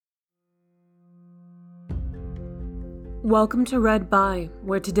Welcome to Read By,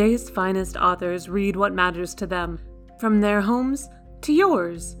 where today's finest authors read what matters to them, from their homes to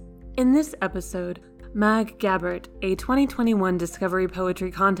yours. In this episode, Mag Gabbert, a 2021 Discovery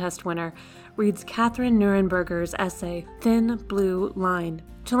Poetry Contest winner, reads Catherine Nurenberger's essay, Thin Blue Line.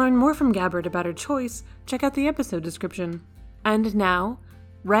 To learn more from Gabbert about her choice, check out the episode description. And now,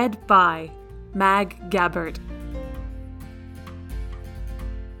 Read By, Mag Gabbert.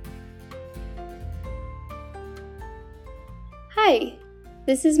 Hi,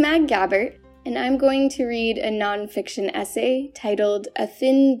 this is Mag Gabbert, and I'm going to read a nonfiction essay titled A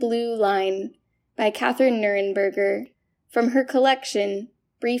Thin Blue Line by Catherine Nurenberger from her collection,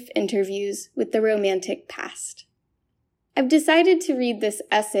 Brief Interviews with the Romantic Past. I've decided to read this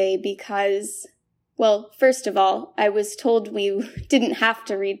essay because, well, first of all, I was told we didn't have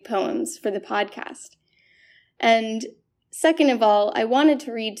to read poems for the podcast. And second of all, I wanted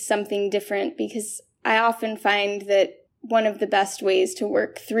to read something different because I often find that one of the best ways to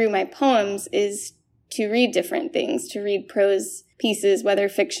work through my poems is to read different things, to read prose pieces, whether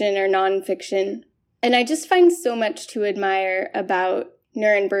fiction or nonfiction. And I just find so much to admire about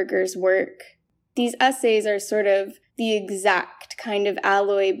Nurenberger's work. These essays are sort of the exact kind of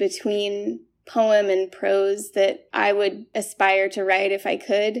alloy between poem and prose that I would aspire to write if I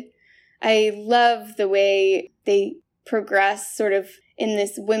could. I love the way they progress sort of in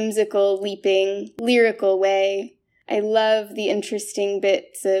this whimsical, leaping, lyrical way. I love the interesting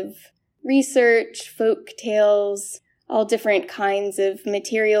bits of research, folk tales, all different kinds of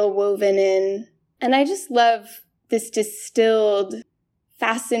material woven in. And I just love this distilled,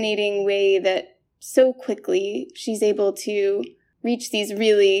 fascinating way that so quickly she's able to reach these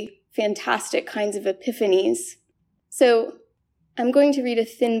really fantastic kinds of epiphanies. So I'm going to read A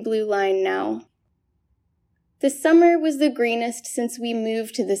Thin Blue Line now. The summer was the greenest since we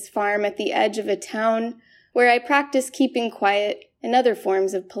moved to this farm at the edge of a town where I practice keeping quiet and other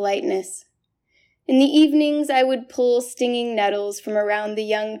forms of politeness. In the evenings, I would pull stinging nettles from around the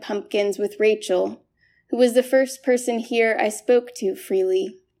young pumpkins with Rachel, who was the first person here I spoke to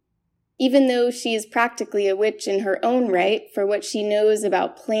freely. Even though she is practically a witch in her own right for what she knows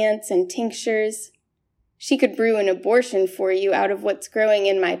about plants and tinctures, she could brew an abortion for you out of what's growing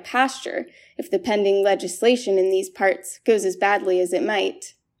in my pasture if the pending legislation in these parts goes as badly as it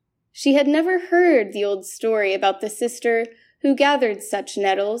might. She had never heard the old story about the sister who gathered such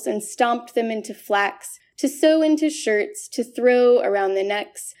nettles and stomped them into flax to sew into shirts to throw around the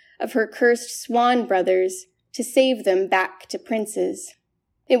necks of her cursed swan brothers to save them back to princes.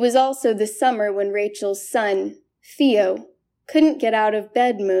 It was also the summer when Rachel's son, Theo, couldn't get out of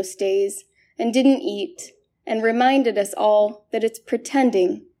bed most days and didn't eat, and reminded us all that it's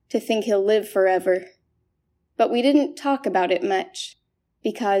pretending to think he'll live forever. But we didn't talk about it much.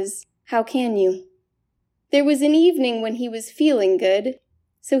 Because, how can you? There was an evening when he was feeling good,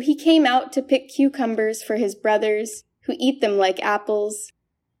 so he came out to pick cucumbers for his brothers, who eat them like apples,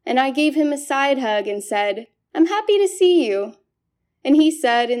 and I gave him a side hug and said, "I'm happy to see you." And he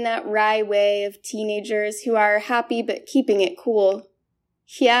said in that wry way of teenagers who are happy but keeping it cool,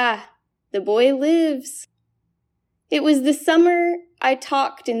 "Yeah, the boy lives." It was the summer I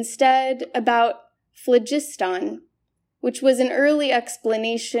talked instead about phlogiston, which was an early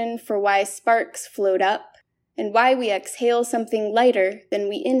explanation for why sparks float up and why we exhale something lighter than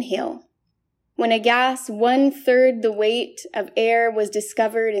we inhale. When a gas 1/3 the weight of air was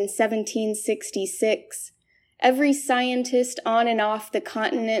discovered in 1766, every scientist on and off the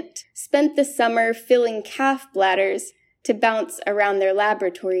continent spent the summer filling calf bladders to bounce around their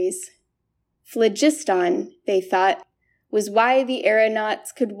laboratories. Phlogiston, they thought, was why the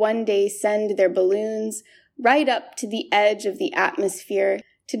aeronauts could one day send their balloons right up to the edge of the atmosphere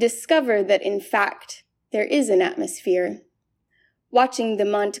to discover that, in fact, there is an atmosphere. Watching the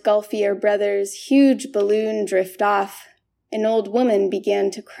Montgolfier brothers' huge balloon drift off, an old woman began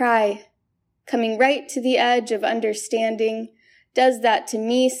to cry. Coming right to the edge of understanding does that to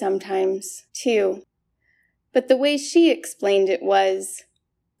me sometimes, too. But the way she explained it was,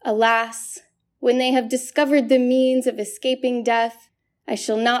 "Alas, when they have discovered the means of escaping death, I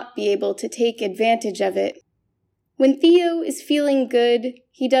shall not be able to take advantage of it. When Theo is feeling good,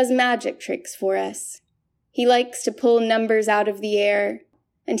 he does magic tricks for us. He likes to pull numbers out of the air,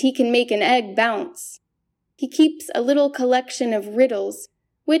 and he can make an egg bounce. He keeps a little collection of riddles,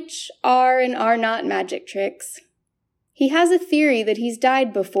 which are and are not magic tricks. He has a theory that he's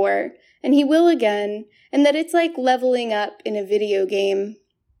died before, and he will again, and that it's like leveling up in a video game.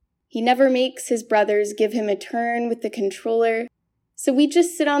 He never makes his brothers give him a turn with the controller, so we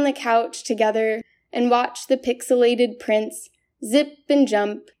just sit on the couch together and watch the pixelated prints zip and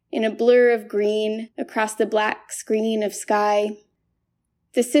jump in a blur of green across the black screen of sky.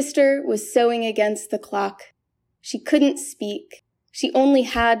 The sister was sewing against the clock. She couldn't speak. She only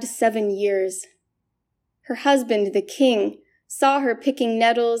had 7 years. Her husband, the king, saw her picking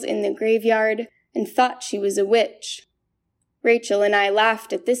nettles in the graveyard and thought she was a witch. Rachel and I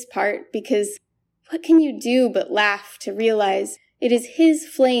laughed at this part because what can you do but laugh to realize it is his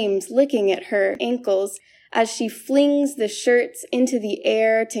flames licking at her ankles as she flings the shirts into the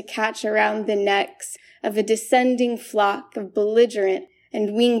air to catch around the necks of a descending flock of belligerent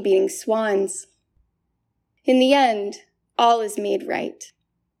and wing-beating swans. In the end, all is made right.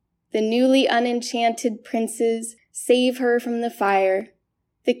 The newly unenchanted princes save her from the fire.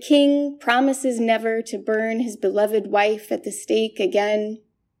 The king promises never to burn his beloved wife at the stake again.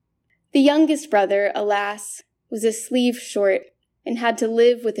 The youngest brother, alas, was a sleeve short and had to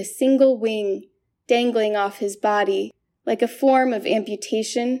live with a single wing dangling off his body like a form of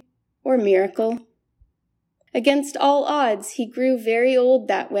amputation or miracle. Against all odds, he grew very old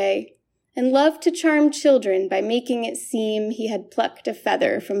that way and loved to charm children by making it seem he had plucked a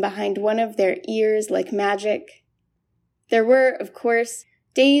feather from behind one of their ears like magic. There were, of course,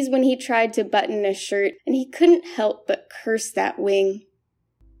 days when he tried to button a shirt and he couldn't help but curse that wing.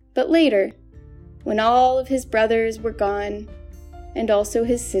 But later, when all of his brothers were gone, and also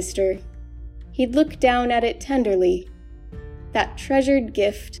his sister, he'd look down at it tenderly, that treasured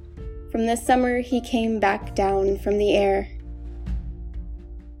gift from the summer he came back down from the air.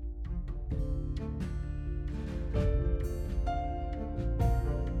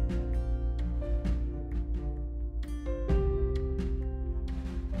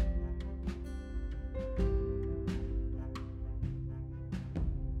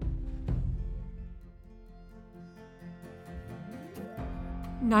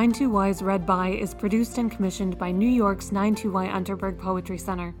 Nine Two Y's Read By is produced and commissioned by New York's 92Y Unterberg Poetry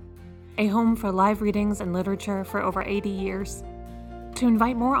Center, a home for live readings and literature for over 80 years. To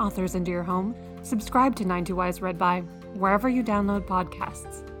invite more authors into your home, subscribe to 92Y's Read By wherever you download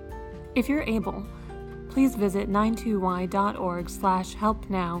podcasts. If you're able, please visit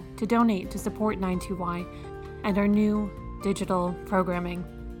 92y.org/helpnow to donate to support 92Y and our new digital programming.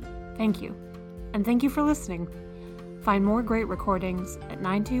 Thank you, and thank you for listening. Find more great recordings at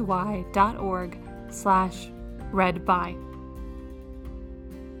 92y.org/readby.